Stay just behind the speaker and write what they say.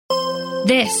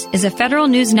This is a Federal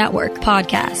News Network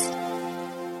podcast.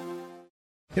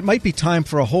 It might be time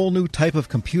for a whole new type of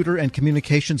computer and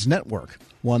communications network,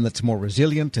 one that's more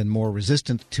resilient and more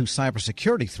resistant to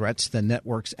cybersecurity threats than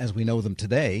networks as we know them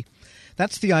today.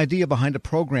 That's the idea behind a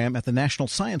program at the National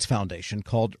Science Foundation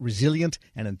called Resilient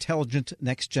and Intelligent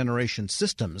Next Generation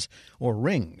Systems, or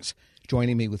RINGS.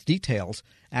 Joining me with details,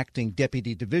 Acting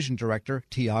Deputy Division Director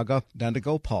Tiaga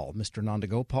Nandagopal. Mr.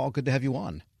 Nandagopal, good to have you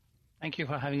on. Thank you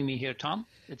for having me here, Tom.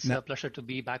 It's a pleasure to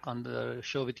be back on the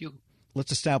show with you.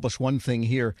 Let's establish one thing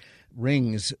here.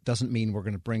 Rings doesn't mean we're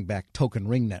going to bring back token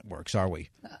ring networks, are we?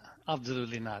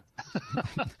 Absolutely not.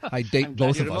 I date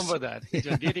both of us. Remember that.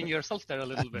 You're dating yourself there a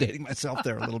little bit. Dating myself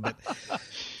there a little bit.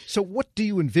 So what do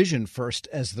you envision first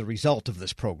as the result of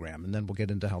this program? And then we'll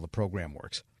get into how the program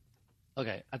works.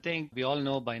 Okay. I think we all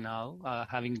know by now,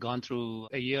 having gone through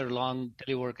a year-long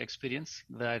telework experience,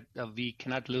 that we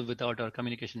cannot live without our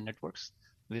communication networks.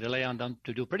 We rely on them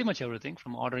to do pretty much everything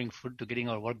from ordering food to getting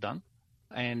our work done.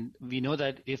 And we know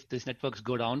that if these networks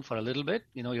go down for a little bit,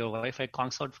 your Wi-Fi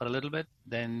conks out for a little bit,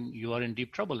 then you are in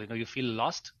deep trouble. You feel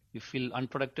lost, you feel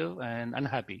unproductive and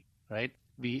unhappy, right?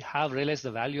 We have realized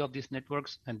the value of these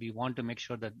networks, and we want to make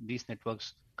sure that these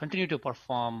networks continue to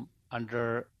perform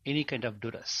under any kind of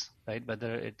duress, right?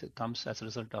 Whether it comes as a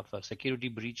result of a security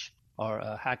breach or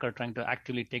a hacker trying to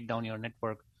actively take down your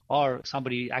network, or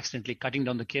somebody accidentally cutting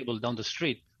down the cable down the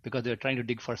street because they're trying to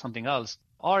dig for something else,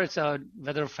 or it's a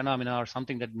weather phenomena or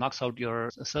something that knocks out your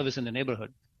service in the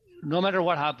neighborhood. No matter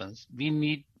what happens, we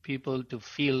need people to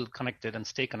feel connected and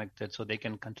stay connected so they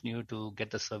can continue to get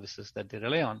the services that they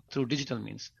rely on through digital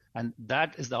means. And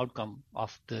that is the outcome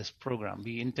of this program.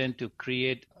 We intend to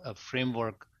create a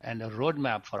framework and a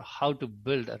roadmap for how to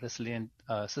build a resilient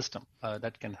system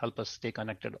that can help us stay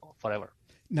connected forever.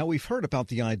 Now, we've heard about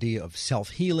the idea of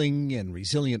self-healing and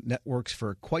resilient networks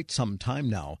for quite some time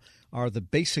now. Are the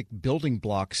basic building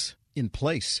blocks in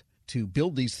place to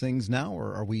build these things now,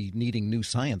 or are we needing new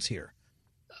science here?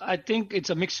 I think it's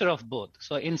a mixture of both.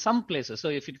 So in some places, so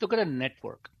if you look at a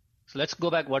network, so let's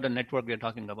go back what a network we're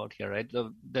talking about here, right?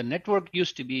 The network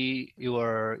used to be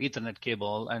your Ethernet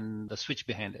cable and the switch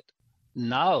behind it.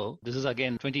 Now, this is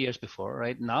again 20 years before,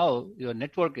 right? Now, your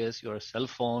network is your cell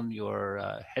phone,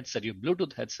 your headset, your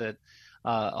Bluetooth headset,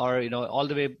 or, all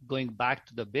the way going back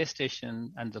to the base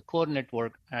station and the core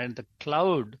network and the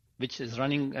cloud, which is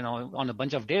running, on a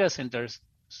bunch of data centers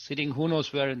sitting who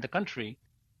knows where in the country,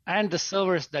 and the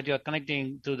servers that you're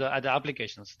connecting to the other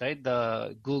applications, right?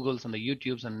 The Googles and the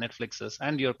YouTubes and Netflixes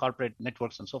and your corporate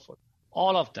networks and so forth.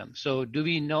 All of them. So do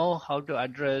we know how to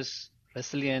address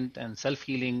resilient and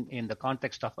self-healing in the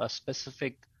context of a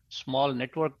specific small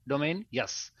network domain?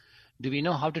 Yes. Do we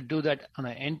know how to do that on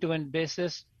an end-to-end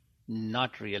basis?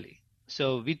 Not really.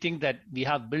 So we think that we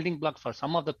have building blocks for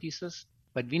some of the pieces,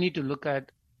 but we need to look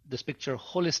at this picture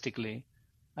holistically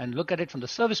and look at it from the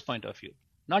service point of view.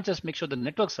 Not just make sure the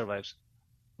network survives,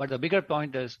 but the bigger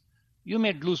point is you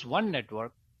may lose one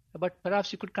network, but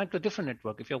perhaps you could connect to a different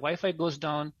network. If your Wi-Fi goes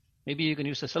down, maybe you can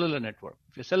use a cellular network.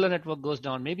 If your cellular network goes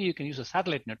down, maybe you can use a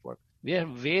satellite network. We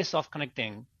have ways of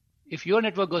connecting. If your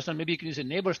network goes down, maybe you can use a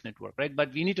neighbor's network, right?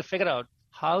 But we need to figure out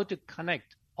how to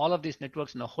connect all of these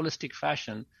networks in a holistic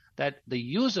fashion that the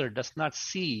user does not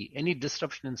see any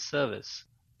disruption in service,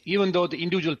 even though the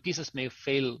individual pieces may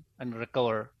fail and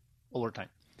recover over time.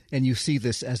 And you see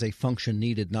this as a function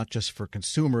needed not just for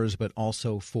consumers, but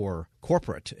also for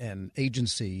corporate and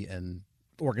agency and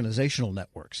organizational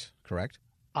networks, correct?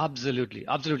 Absolutely.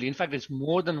 Absolutely. In fact, it's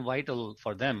more than vital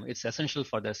for them. It's essential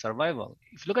for their survival.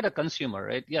 If you look at a consumer,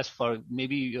 right? Yes, for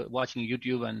maybe you're watching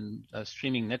YouTube and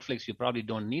streaming Netflix, you probably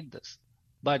don't need this.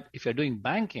 But if you're doing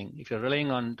banking, if you're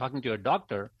relying on talking to your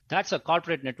doctor, that's a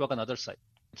corporate network on the other side.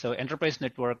 So enterprise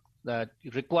network that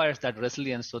requires that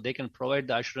resilience so they can provide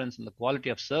the assurance and the quality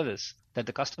of service that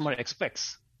the customer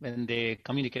expects when they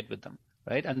communicate with them,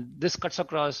 right? And this cuts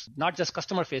across not just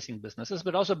customer-facing businesses,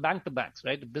 but also bank-to-banks,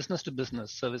 right? Business-to-business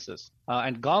services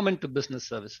and government-to-business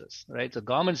services, right? So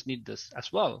governments need this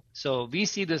as well. So we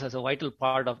see this as a vital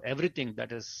part of everything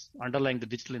that is underlying the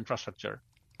digital infrastructure,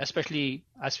 especially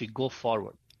as we go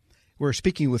forward. We're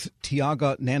speaking with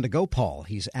Tiaga Nandagopal.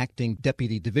 He's Acting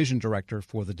Deputy Division Director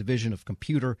for the Division of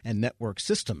Computer and Network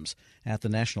Systems at the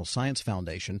National Science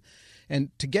Foundation. And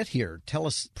to get here, tell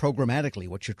us programmatically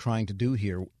what you're trying to do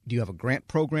here. Do you have a grant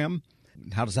program?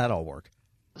 How does that all work?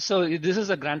 So this is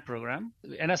a grant program.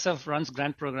 NSF runs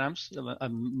grant programs,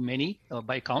 many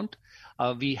by count.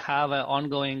 We have an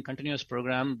ongoing continuous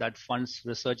program that funds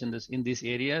research in these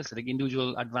areas, like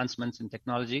individual advancements in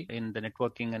technology, in the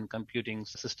networking and computing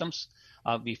systems.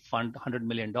 We fund $100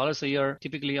 million a year,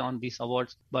 typically on these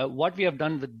awards. But what we have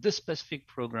done with this specific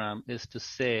program is to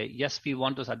say, yes, we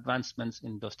want those advancements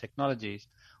in those technologies,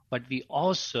 but we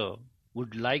also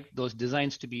would like those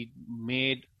designs to be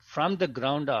made from the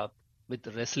ground up with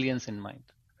resilience in mind,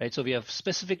 right? So we are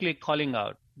specifically calling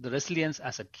out the resilience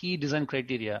as a key design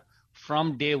criteria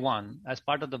from day one as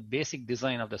part of the basic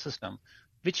design of the system,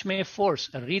 which may force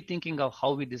a rethinking of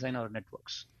how we design our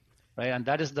networks, right? And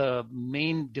that is the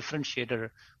main differentiator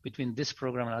between this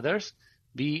program and others.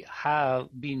 We have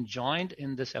been joined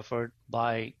in this effort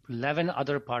by 11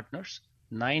 other partners,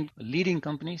 9 leading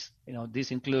companies.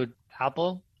 These include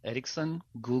Apple, Ericsson,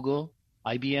 Google,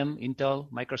 IBM, Intel,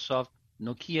 Microsoft,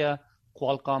 Nokia,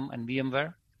 Qualcomm, and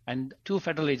VMware, and 2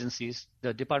 federal agencies,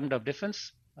 the Department of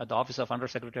Defense, the Office of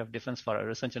Undersecretary of Defense for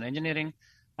Research and Engineering,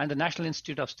 and the National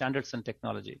Institute of Standards and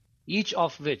Technology, each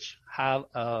of which have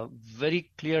a very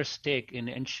clear stake in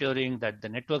ensuring that the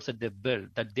networks that they build,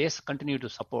 that they continue to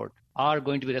support, are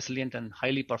going to be resilient and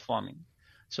highly performing.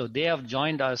 So they have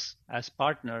joined us as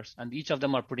partners, and each of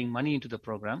them are putting money into the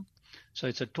program. So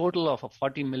it's a total of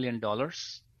 $40 million,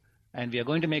 and we are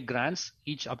going to make grants,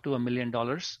 each up to $1 million.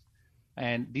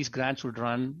 And these grants would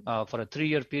run for a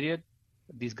 3-year period.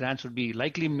 These grants would be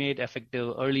likely made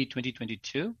effective early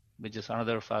 2022, which is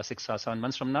another 6 or 7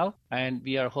 months from now. And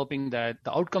we are hoping that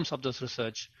the outcomes of this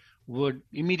research would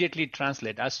immediately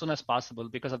translate as soon as possible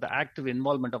because of the active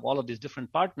involvement of all of these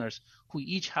different partners who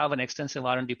each have an extensive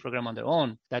R&D program on their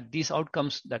own, that these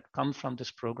outcomes that come from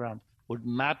this program would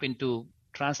map into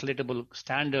translatable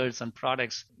standards and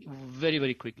products very,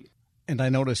 very quickly. And I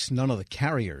notice none of the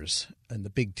carriers and the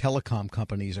big telecom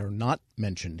companies are not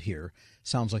mentioned here.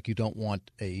 Sounds like you don't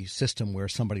want a system where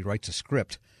somebody writes a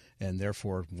script and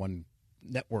therefore one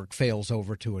network fails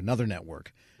over to another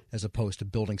network, as opposed to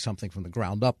building something from the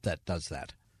ground up that does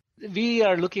that. We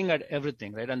are looking at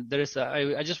everything, right? And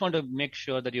I just want to make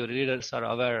sure that your readers are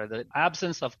aware that the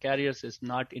absence of carriers is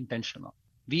not intentional.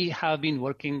 We have been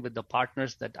working with the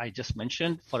partners that I just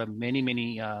mentioned for many,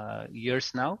 many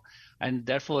years now, and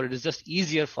therefore it is just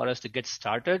easier for us to get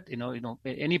started.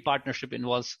 Any partnership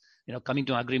involves coming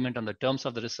to an agreement on the terms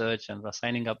of the research and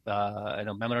signing up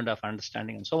memoranda of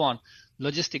understanding and so on.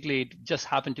 Logistically, it just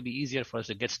happened to be easier for us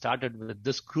to get started with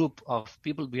this group of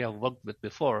people we have worked with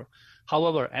before.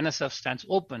 However, NSF stands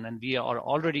open, and we are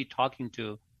already talking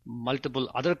to multiple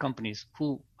other companies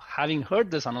who, having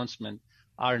heard this announcement,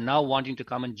 are now wanting to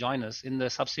come and join us in the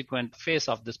subsequent phase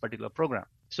of this particular program.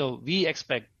 So we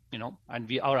expect, and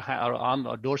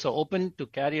our doors are open to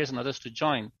carriers and others to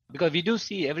join, because we do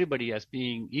see everybody as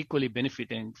being equally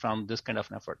benefiting from this kind of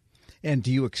an effort. And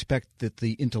do you expect that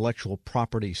the intellectual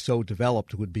property so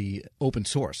developed would be open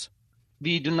source?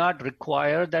 We do not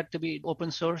require that to be open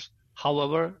source.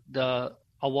 However, the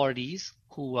awardees,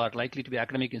 who are likely to be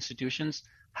academic institutions,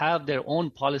 have their own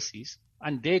policies,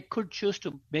 and they could choose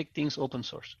to make things open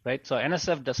source, right? So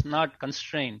NSF does not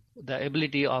constrain the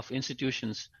ability of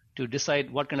institutions to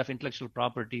decide what kind of intellectual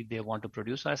property they want to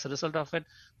produce as a result of it.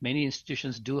 Many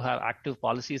institutions do have active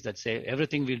policies that say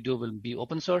everything we'll do will be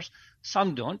open source.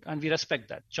 Some don't, and we respect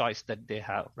that choice that they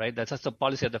have, right? That's the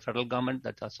policy of the federal government.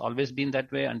 That has always been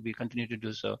that way, and we continue to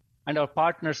do so. And our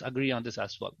partners agree on this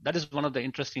as well. That is one of the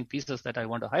interesting pieces that I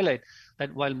want to highlight,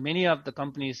 that while many of the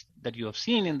companies that you have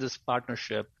seen in this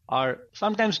partnership are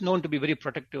sometimes known to be very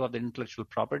protective of the intellectual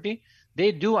property,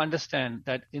 they do understand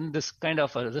that in this kind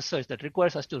of a research that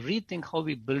requires us to rethink how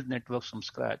we build networks from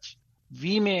scratch,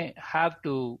 we may have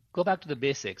to go back to the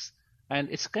basics. And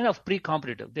it's kind of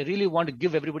pre-competitive. They really want to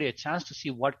give everybody a chance to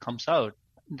see what comes out,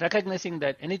 recognizing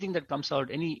that anything that comes out,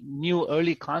 any new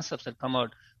early concepts that come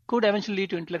out, could eventually lead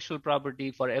to intellectual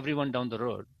property for everyone down the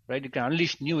road, right? It can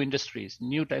unleash new industries,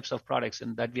 new types of products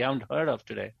that we haven't heard of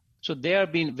today. So they are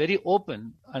being very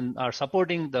open and are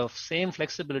supporting the same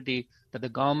flexibility that the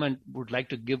government would like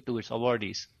to give to its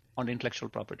awardees on intellectual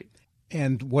property.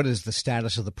 And what is the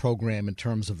status of the program in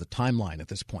terms of the timeline at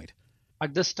this point?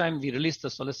 At this time, we released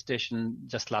the solicitation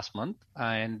just last month,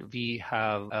 and we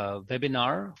have a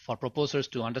webinar for proposers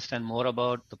to understand more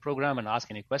about the program and ask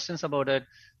any questions about it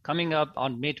coming up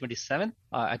on May 27th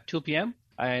at 2 p.m.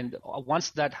 And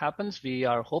once that happens, we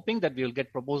are hoping that we will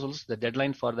get proposals. The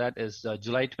deadline for that is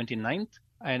July 29th.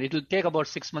 And it will take about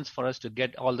 6 months for us to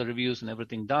get all the reviews and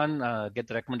everything done, get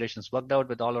the recommendations worked out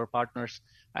with all our partners.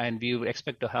 And we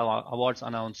expect to have our awards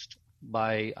announced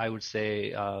by, I would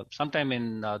say, sometime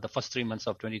in the first 3 months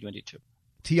of 2022.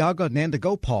 Tiaga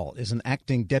Nandagopal is an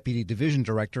acting Deputy Division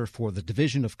Director for the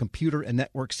Division of Computer and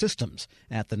Network Systems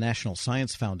at the National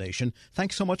Science Foundation.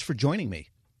 Thanks so much for joining me.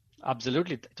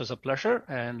 Absolutely. It was a pleasure,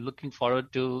 and looking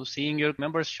forward to seeing your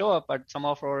members show up at some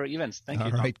of our events. Thank you,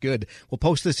 Tom. All right, good. We'll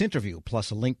post this interview, plus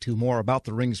a link to more about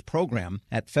the Rings program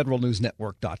at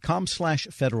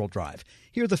federalnewsnetwork.com/Federal Drive.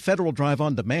 Hear the Federal Drive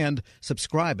on demand.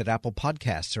 Subscribe at Apple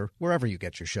Podcasts or wherever you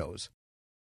get your shows.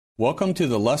 Welcome to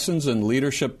the Lessons in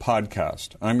Leadership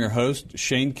podcast. I'm your host,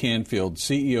 Shane Canfield,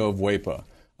 CEO of WEPA.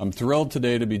 I'm thrilled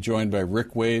today to be joined by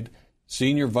Rick Wade,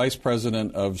 Senior Vice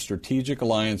President of Strategic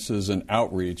Alliances and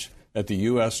Outreach at the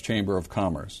U.S. Chamber of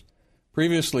Commerce.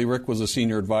 Previously, Rick was a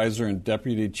Senior Advisor and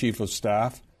Deputy Chief of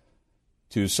Staff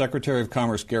to Secretary of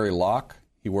Commerce Gary Locke.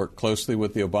 He worked closely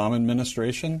with the Obama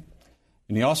administration,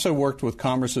 and he also worked with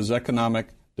Commerce's Economic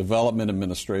Development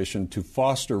Administration to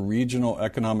foster regional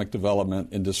economic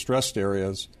development in distressed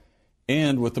areas,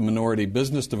 and with the Minority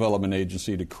Business Development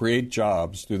Agency to create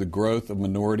jobs through the growth of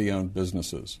minority-owned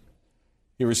businesses.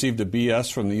 He received a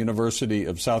BS from the University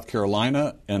of South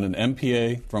Carolina and an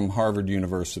MPA from Harvard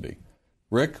University.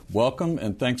 Rick, welcome,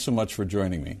 and thanks so much for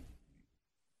joining me.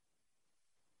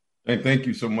 And thank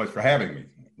you so much for having me.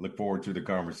 Look forward to the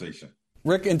conversation.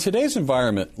 Rick, in today's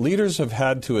environment, leaders have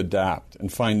had to adapt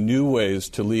and find new ways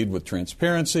to lead with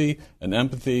transparency and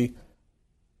empathy.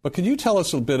 But can you tell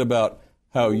us a bit about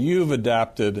how you've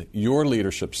adapted your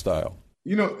leadership style?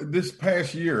 You know, this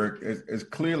past year has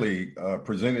clearly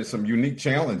presented some unique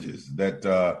challenges that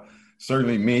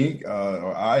certainly me,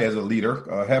 or I as a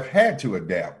leader, have had to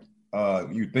adapt.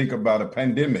 You think about a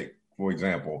pandemic, for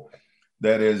example,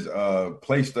 that has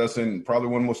placed us in probably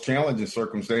one of the most challenging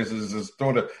circumstances, is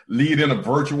sort of lead in a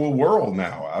virtual world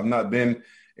now. I've not been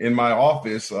in my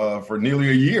office for nearly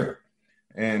a year.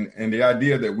 And the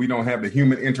idea that we don't have the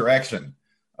human interaction,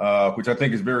 which I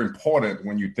think is very important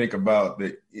when you think about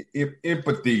the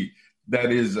empathy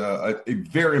that is a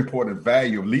very important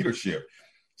value of leadership.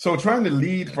 So trying to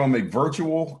lead from a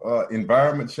virtual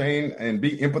environment, Shane, and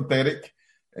be empathetic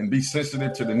and be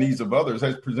sensitive to the needs of others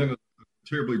has presented a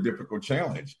terribly difficult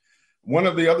challenge. One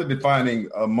of the other defining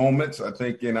moments, I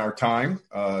think, in our time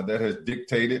that has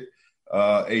dictated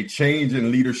a change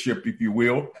in leadership, if you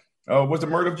will, was the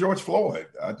murder of George Floyd.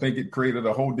 I think it created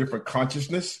a whole different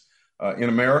consciousness in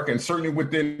America, and certainly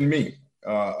within me,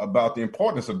 about the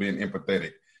importance of being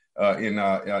empathetic in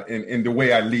the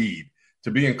way I lead,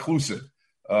 to be inclusive,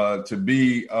 to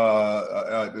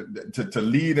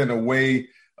lead in a way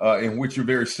in which you're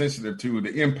very sensitive to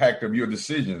the impact of your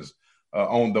decisions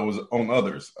on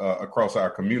others across our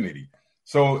community.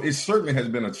 So it certainly has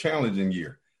been a challenging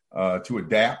year to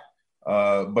adapt,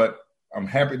 but I'm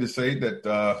happy to say that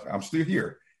I'm still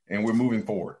here and we're moving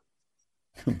forward.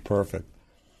 Perfect.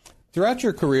 Throughout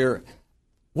your career,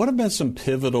 what have been some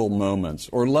pivotal moments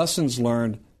or lessons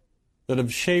learned that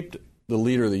have shaped the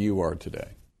leader that you are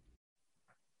today?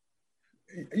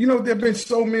 You know, there have been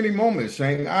so many moments,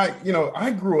 Shane.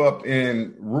 I grew up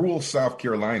in rural South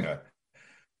Carolina,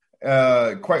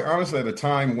 quite honestly, at a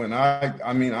time when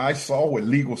I saw what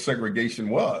legal segregation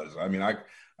was. I mean, I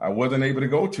wasn't able to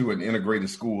go to an integrated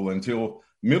school until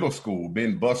middle school,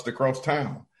 being bused across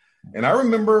town. And I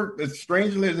remember, as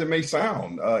strangely as it may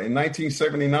sound, in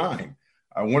 1979,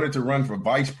 I wanted to run for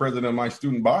vice president of my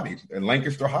student body at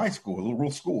Lancaster High School, a rural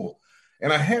school.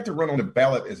 And I had to run on the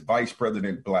ballot as vice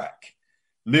president black,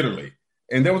 literally.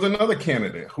 And there was another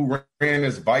candidate who ran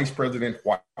as vice president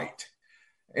white.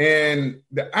 And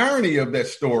the irony of that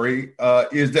story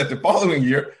is that the following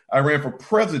year, I ran for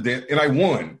president and I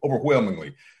won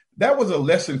overwhelmingly. That was a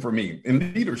lesson for me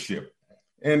in leadership.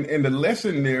 And the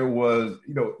lesson there was,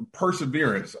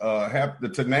 perseverance, have the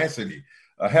tenacity,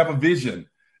 have a vision,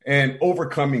 and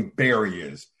overcoming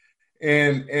barriers.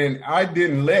 And I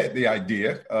didn't let the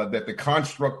idea that the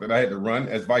construct that I had to run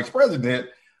as vice president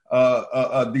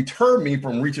deter me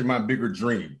from reaching my bigger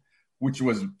dream, which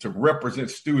was to represent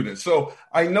students. So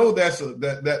I know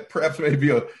that perhaps may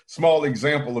be a small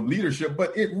example of leadership,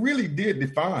 but it really did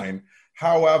define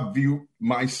how I view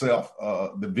myself,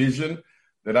 the vision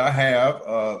that I have,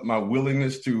 my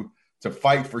willingness to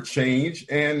fight for change.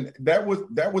 And that was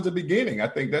the beginning. I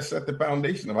think that set the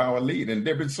foundation of how I lead. And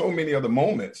there have been so many other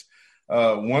moments.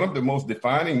 One of the most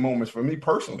defining moments for me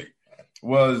personally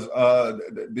was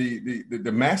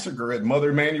the massacre at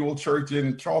Mother Emanuel Church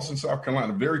in Charleston, South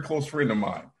Carolina. A very close friend of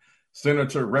mine,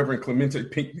 Senator Reverend Clemente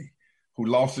Pinckney, who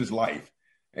lost his life.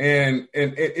 And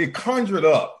it conjured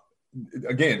up,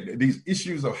 again, these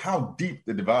issues of how deep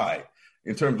the divide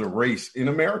in terms of race in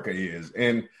America is.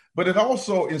 But it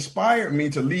also inspired me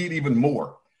to lead even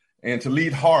more and to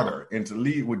lead harder and to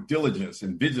lead with diligence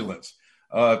and vigilance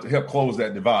to help close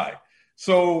that divide.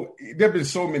 So there have been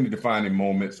so many defining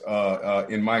moments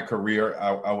in my career.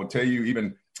 I will tell you,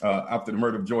 even after the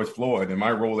murder of George Floyd and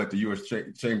my role at the U.S.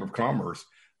 Chamber of Commerce,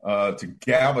 to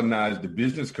galvanize the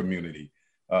business community,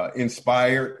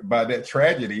 inspired by that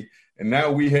tragedy. And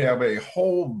now we have a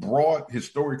whole broad,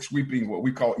 historic, sweeping, what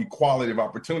we call equality of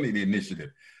opportunity initiative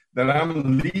that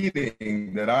I'm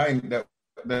leading, that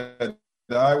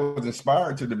I was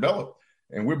inspired to develop.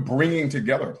 And we're bringing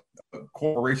together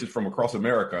corporations from across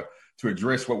America to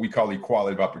address what we call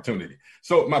equality of opportunity.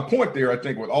 So my point there, I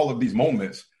think, with all of these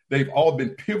moments, they've all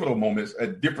been pivotal moments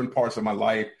at different parts of my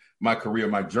life, my career,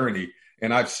 my journey.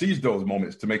 And I've seized those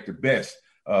moments to make the best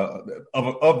of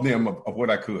what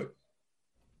I could.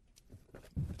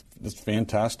 It's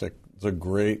fantastic. It's a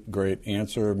great, great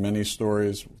answer. Many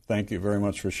stories. Thank you very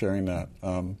much for sharing that.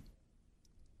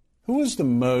 Who is the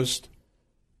most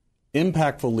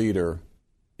impactful leader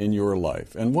in your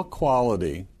life, and what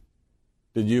quality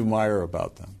did you admire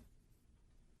about them?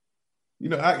 You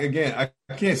know, I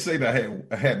can't say that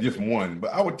I had just one,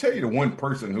 but I would tell you the one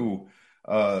person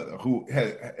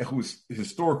whose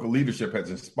historical leadership has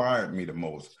inspired me the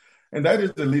most, and that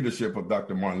is the leadership of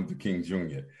Dr. Martin Luther King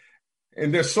Jr.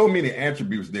 And there's so many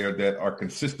attributes there that are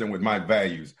consistent with my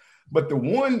values, but the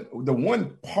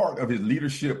one part of his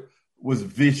leadership was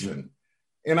vision.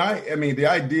 And I mean, the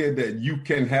idea that you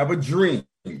can have a dream,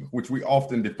 which we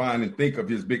often define and think of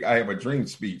his big "I have a dream"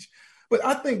 speech. But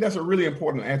I think that's a really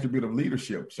important attribute of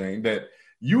leadership, Shane, that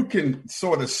you can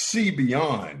sort of see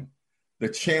beyond the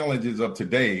challenges of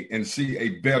today and see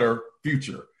a better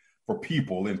future for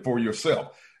people and for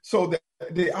yourself. So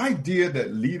the idea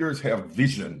that leaders have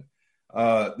vision,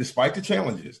 despite the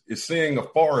challenges, is seeing a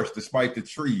forest despite the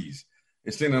trees,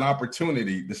 is seeing an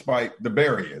opportunity despite the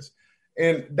barriers.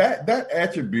 And that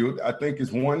attribute, I think,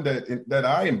 is one that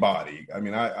I embody. I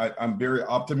mean, I'm very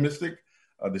optimistic,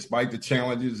 despite the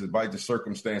challenges, despite the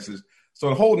circumstances. So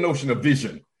the whole notion of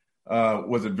vision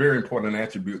was a very important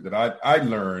attribute that I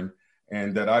learned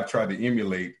and that I've tried to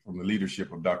emulate from the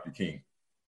leadership of Dr. King.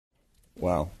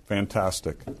 Wow,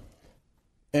 fantastic.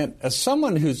 And as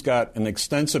someone who's got an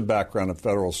extensive background in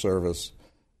federal service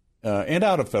and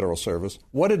out of federal service,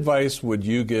 what advice would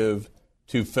you give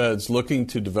to feds looking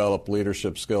to develop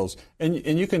leadership skills? And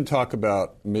you can talk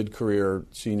about mid-career,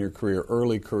 senior career,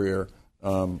 early career.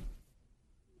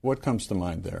 What comes to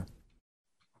mind there?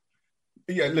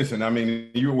 Yeah, listen, I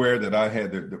mean, you're aware that I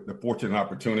had the fortunate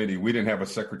opportunity. We didn't have a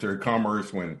Secretary of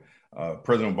Commerce when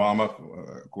President Obama,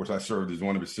 of course, I served as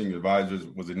one of his senior advisors,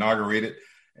 was inaugurated.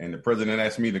 And the president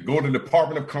asked me to go to the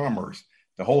Department of Commerce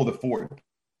to hold the fort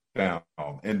down.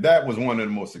 And that was one of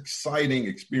the most exciting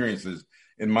experiences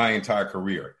in my entire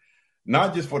career,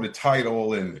 not just for the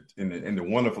title and the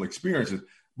wonderful experiences,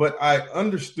 but I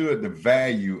understood the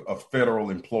value of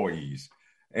federal employees.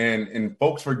 And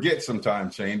folks forget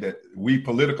sometimes, Shane, that we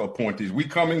political appointees, we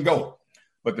come and go.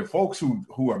 But the folks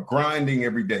who are grinding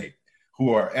every day,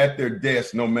 who are at their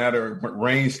desk no matter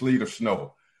rain, sleet, or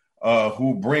snow,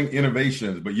 who bring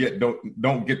innovations but yet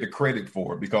don't get the credit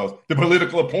for it because the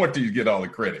political appointees get all the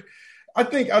credit. I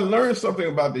think I learned something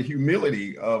about the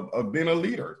humility of being a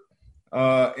leader.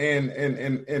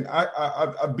 And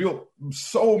I built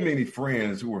so many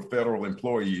friends who were federal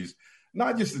employees,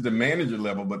 not just at the manager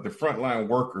level, but the frontline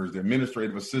workers, the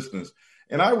administrative assistants.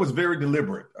 And I was very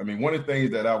deliberate. I mean, one of the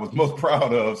things that I was most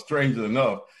proud of, strangely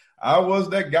enough, I was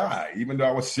that guy, even though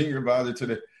I was senior advisor to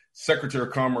the Secretary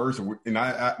of Commerce, and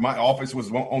my office was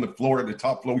on the floor, at the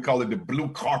top floor. We call it the blue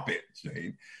carpet,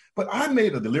 Shane. But I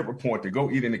made a deliberate point to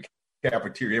go eat in the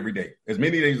cafeteria every day, as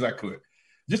many days as I could,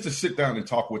 just to sit down and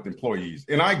talk with employees.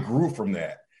 And I grew from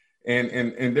that.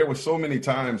 And there were so many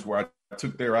times where I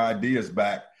took their ideas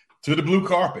back to the blue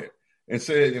carpet and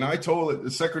said, and I told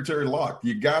the Secretary Locke,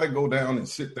 you got to go down and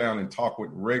sit down and talk with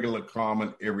regular,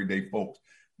 common, everyday folks.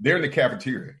 They're in the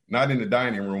cafeteria, not in the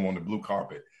dining room on the blue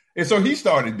carpet. And so he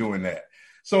started doing that.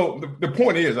 So the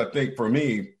point is, I think for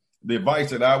me, the advice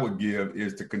that I would give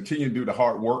is to continue to do the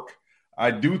hard work.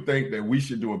 I do think that we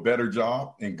should do a better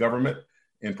job in government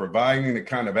in providing the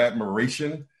kind of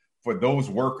admiration for those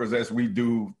workers as we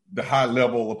do the high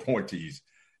level appointees.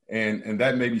 And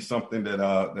that may be something that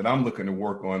I'm looking to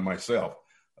work on myself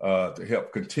to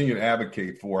help continue to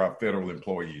advocate for our federal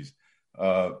employees.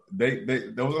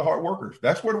 Those are hard workers.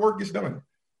 That's where the work gets done.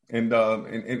 And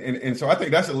so I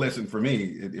think that's a lesson for me.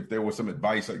 If there was some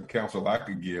advice and counsel I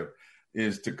could give,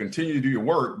 is to continue to do your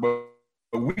work, but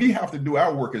we have to do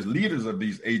our work as leaders of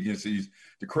these agencies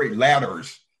to create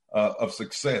ladders of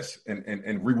success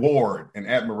and reward and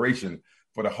admiration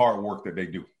for the hard work that they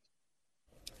do.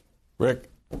 Rick,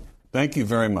 thank you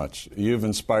very much. You've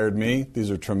inspired me.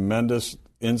 These are tremendous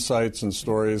insights and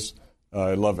stories.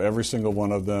 I love every single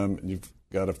one of them. You've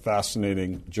got a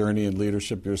fascinating journey in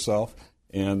leadership yourself,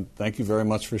 and thank you very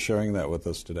much for sharing that with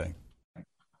us today.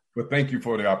 Well, thank you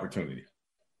for the opportunity.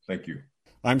 Thank you.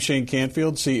 I'm Shane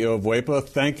Canfield, CEO of WEPA.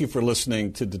 Thank you for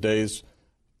listening to today's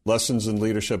Lessons in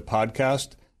Leadership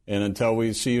podcast, and until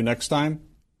we see you next time,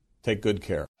 take good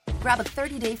care. Grab a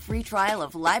 30-day free trial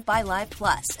of Live by Live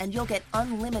Plus, and you'll get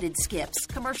unlimited skips,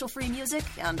 commercial-free music,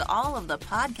 and all of the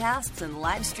podcasts and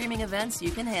live streaming events you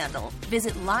can handle.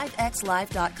 Visit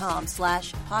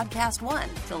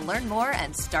livexlive.com/podcast1 to learn more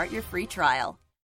and start your free trial.